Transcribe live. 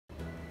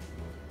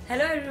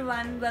Hello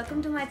everyone,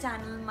 welcome to my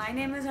channel. My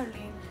name is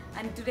Harleen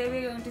and today we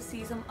are going to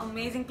see some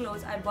amazing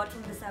clothes I bought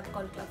from this app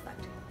called Club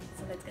Factory.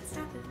 So let's get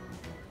started.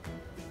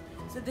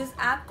 So this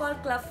app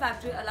called Club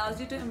Factory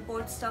allows you to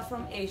import stuff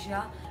from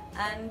Asia,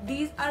 and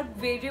these are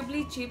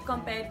variably cheap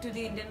compared to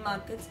the Indian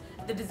markets.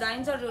 The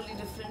designs are really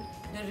different,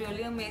 they're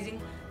really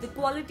amazing. The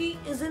quality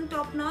isn't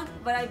top notch,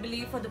 but I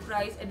believe for the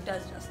price it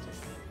does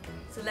justice.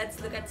 So let's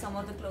look at some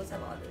of the clothes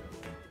I've ordered.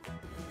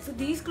 So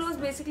these clothes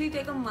basically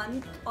take a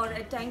month or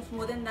at times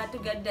more than that to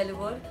get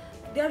delivered.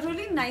 They are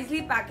really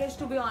nicely packaged,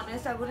 to be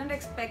honest. I wouldn't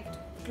expect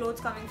clothes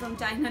coming from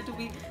China to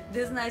be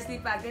this nicely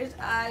packaged.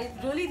 I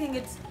really think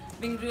it's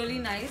being really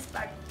nice.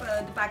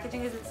 The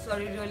packaging is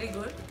really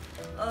good.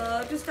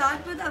 To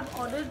start with, I've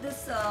ordered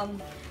this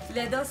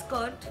leather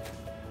skirt,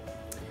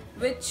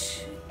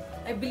 which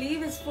I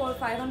believe is for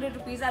 500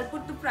 rupees. I'll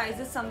put the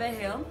prices somewhere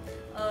here.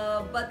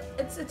 But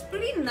it's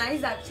pretty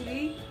nice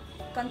actually,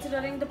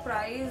 considering the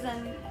price,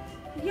 and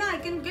yeah, I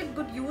can get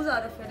good use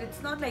out of it.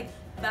 It's not like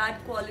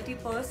bad quality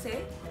per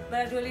se, but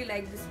I really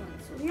like this one.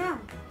 So yeah,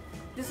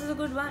 this is a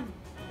good one.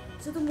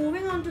 So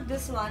moving on to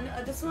this one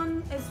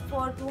is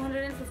for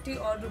 250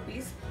 odd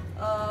rupees.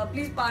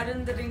 Please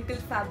pardon the wrinkled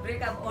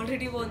fabric. I've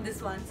already worn this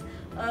once.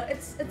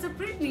 It's a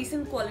pretty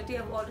decent quality.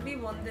 I've already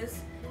worn this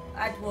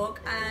at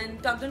work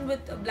and tucked in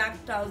with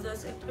black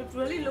trousers. It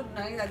really looked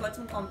nice. I got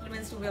some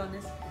compliments, to be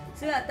honest.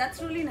 So yeah,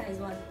 that's really nice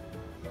one.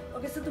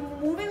 Okay, so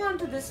moving on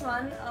to this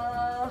one.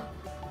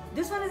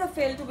 This one is a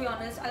fail, to be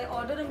honest. I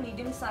ordered a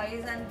medium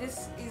size and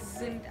this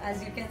isn't,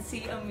 as you can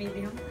see, a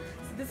medium.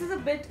 So this is a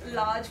bit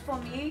large for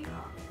me.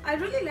 I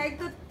really like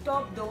the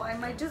top though. I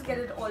might just get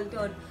it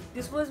altered.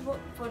 This was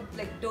for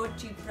like dirt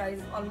cheap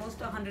price, almost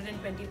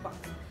 120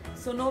 bucks.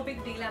 So no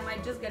big deal. I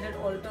might just get it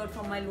altered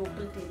from my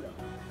local tailor.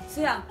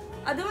 So yeah,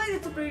 otherwise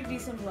it's a pretty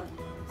decent one.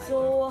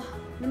 So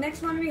the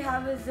next one we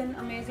have is an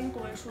amazing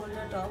cold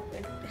shoulder top.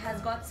 It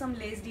has got some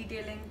lace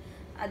detailing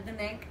at the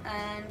neck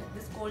and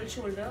this cold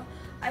shoulder.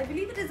 I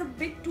believe it is a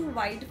bit too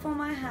wide for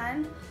my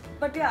hand,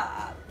 but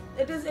yeah,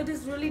 it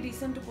is really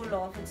decent to pull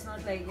off. It's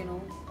not like, you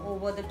know,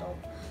 over the top.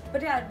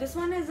 But yeah, this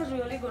one is a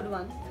really good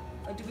one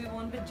to be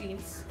worn with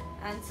jeans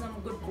and some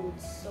good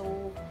boots.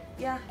 So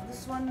yeah,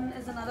 this one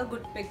is another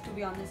good pick, to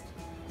be honest.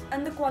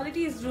 And the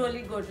quality is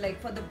really good.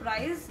 Like for the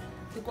price,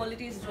 the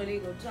quality is really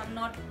good. So I'm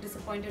not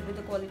disappointed with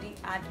the quality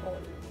at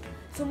all.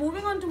 So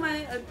moving on to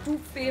my two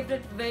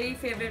very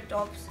favorite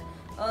tops.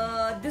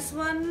 This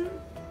one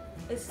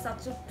is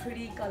such a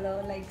pretty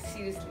color, like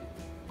seriously.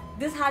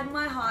 This had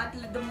my heart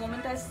the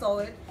moment I saw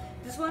it.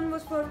 This one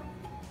was for,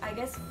 I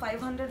guess,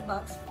 500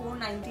 bucks,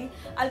 490.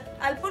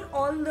 I'll put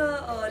all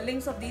the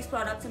links of these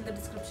products in the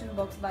description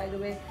box, by the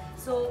way.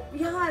 So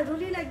yeah, I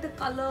really like the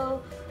color,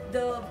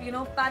 the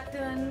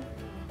pattern.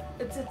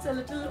 It's a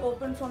little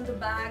open from the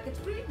back. It's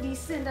pretty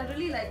decent. I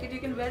really like it. You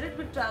can wear it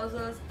with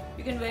trousers.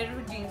 You can wear it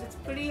with jeans. It's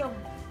pretty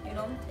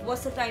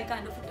versatile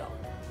kind of a top.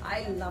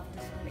 I love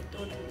this one, like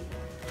totally.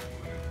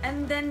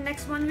 And then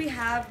next one we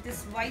have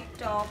this white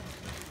top,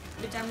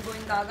 which I'm going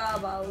gaga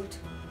about.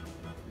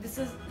 This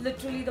is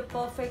literally the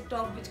perfect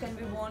top which can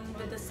be worn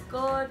with a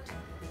skirt,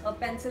 a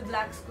pencil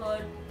black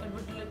skirt. It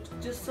would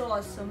look just so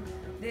awesome.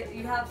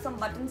 You have some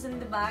buttons in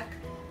the back,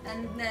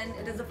 and then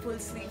it is a full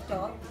sleeve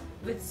top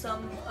with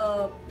some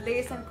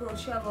lace and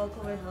crochet work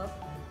over here.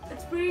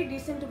 It's pretty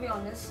decent, to be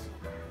honest.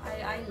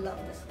 I love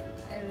this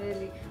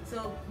one,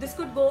 so this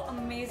could go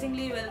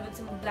amazingly well with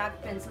some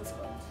black pencil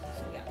skirts.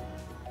 So yeah.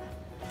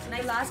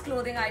 So the last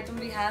clothing item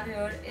we have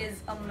here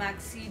is a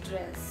maxi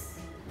dress.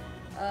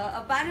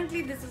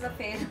 Apparently this is a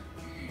fail.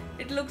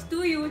 It looks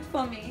too huge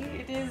for me.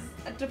 It is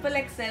a triple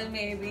XL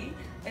maybe.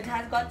 It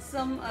has got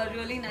some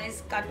really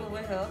nice cut over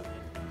here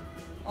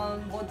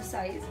on both the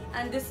sides,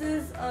 and this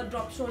is a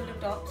drop shoulder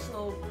top,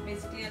 so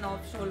basically an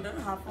off shoulder,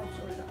 half off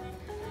shoulder.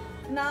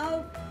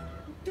 Now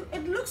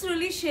it looks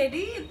really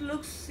shady. It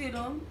looks,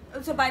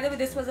 so by the way,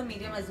 this was a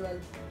medium as well.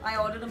 I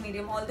ordered a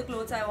medium. All the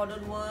clothes I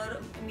ordered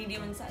were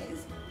medium in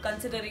size,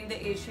 considering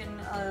the Asian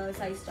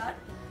size chart.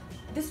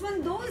 This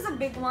one though is a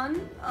big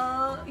one.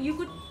 You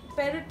could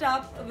pair it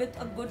up with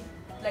a good,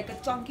 like a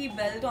chunky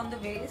belt on the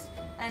waist,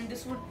 and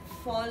this would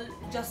fall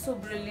just so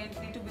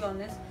brilliantly, to be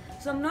honest.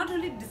 So I'm not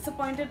really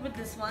disappointed with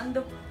this one.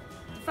 The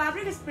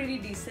fabric is pretty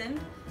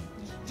decent.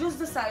 Just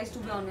the size, to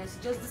be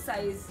honest, just the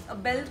size. A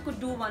belt could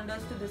do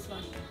wonders to this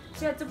one.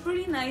 So yeah, it's a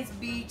pretty nice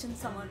beach and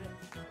summer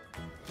dress.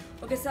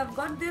 Okay, so I've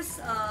got this,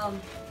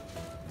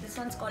 this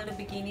one's called a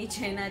bikini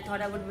chain. I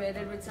thought I would wear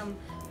it with some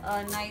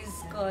nice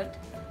skirt.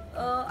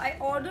 I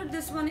ordered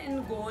this one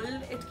in gold.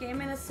 It came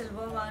in a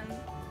silver one.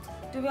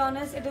 To be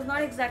honest, it is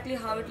not exactly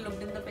how it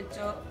looked in the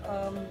picture.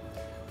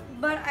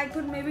 But I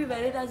could maybe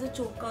wear it as a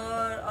choker,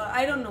 or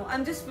I don't know.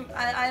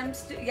 I am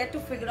yet to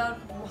figure out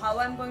how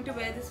I'm going to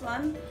wear this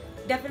one.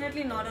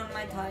 Definitely not on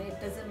my thigh.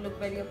 It doesn't look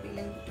very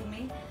appealing to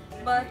me,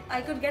 but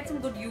I could get some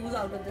good use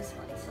out of this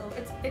one. So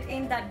it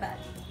ain't that bad.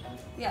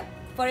 Yeah,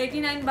 for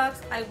 89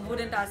 bucks, I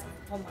wouldn't ask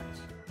for much.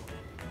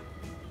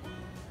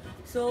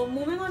 So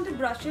moving on to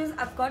brushes,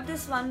 I've got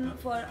this one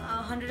for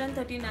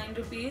 139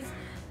 rupees.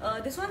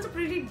 This one's a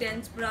pretty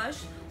dense brush,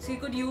 so you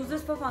could use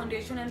this for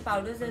foundation and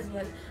powders as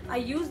well. I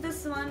used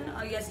this one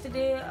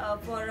yesterday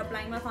for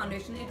applying my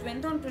foundation. It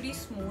went on pretty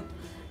smooth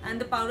and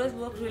the powders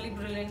worked really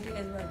brilliantly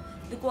as well.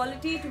 The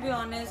quality, to be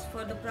honest,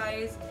 for the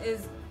price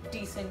is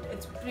decent.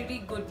 It's pretty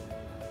good.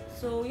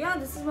 So yeah,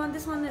 this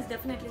one is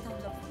definitely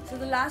thumbs up. So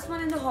the last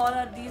one in the haul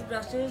are these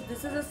brushes.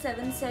 This is a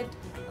 7-set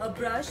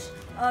brush.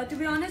 To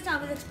be honest, I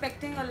was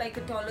expecting a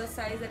taller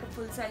size, like a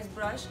full size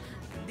brush.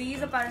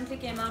 These apparently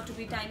came out to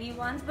be tiny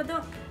ones, but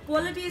the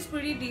quality is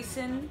pretty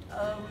decent.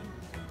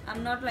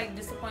 I'm not like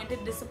disappointed,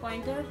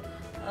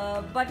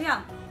 but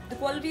yeah, the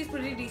quality is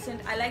pretty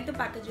decent. I like the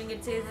packaging.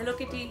 It says Hello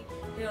Kitty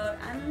here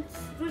and it's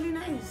really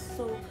nice.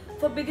 So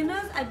for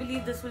beginners, I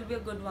believe this will be a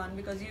good one,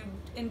 because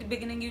in the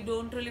beginning you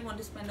don't really want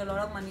to spend a lot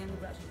of money on the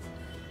brushes.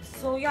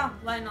 So yeah,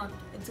 why not?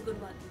 It's a good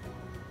one.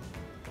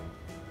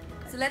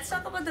 So let's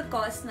talk about the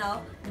cost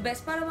now. The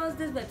best part about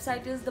this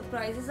website is the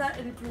prices are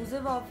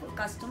inclusive of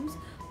customs,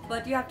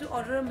 but you have to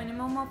order a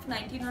minimum of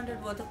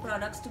 1900 worth of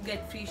products to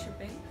get free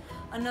shipping.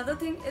 Another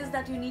thing is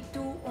that you need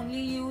to only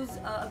use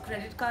a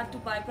credit card to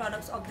buy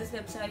products of this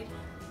website.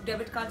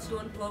 Debit cards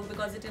don't work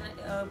because it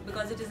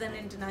is an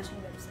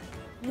international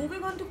website.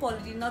 Moving on to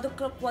quality. Now the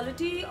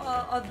quality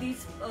of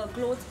these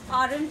clothes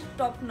aren't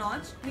top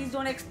notch. Please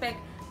don't expect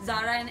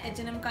Zara and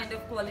H&M kind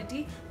of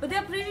quality, but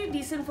they're pretty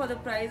decent for the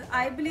price.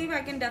 I believe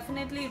I can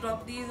definitely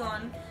rock these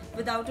on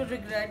without a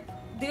regret.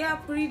 They are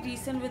pretty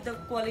decent with the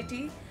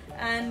quality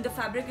and the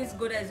fabric is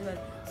good as well.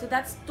 So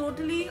that's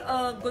totally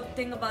a good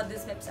thing about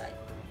this website.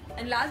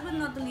 And last but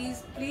not the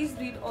least, please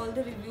read all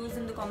the reviews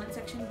in the comment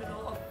section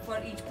below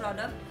for each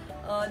product.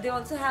 They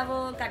also have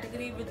a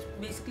category which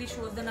basically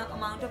shows the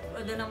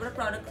number of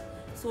products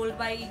sold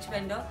by each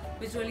vendor,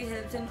 which really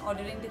helps in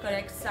ordering the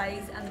correct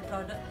size and the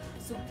product.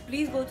 So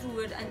please go through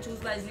it and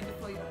choose wisely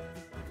before you order.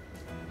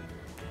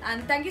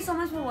 And thank you so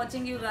much for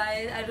watching, you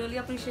guys. I really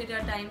appreciate your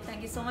time.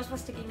 Thank you so much for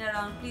sticking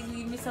around. Please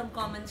leave me some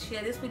comments,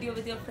 share this video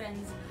with your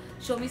friends,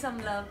 show me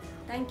some love.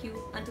 Thank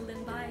you. Until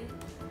then, bye.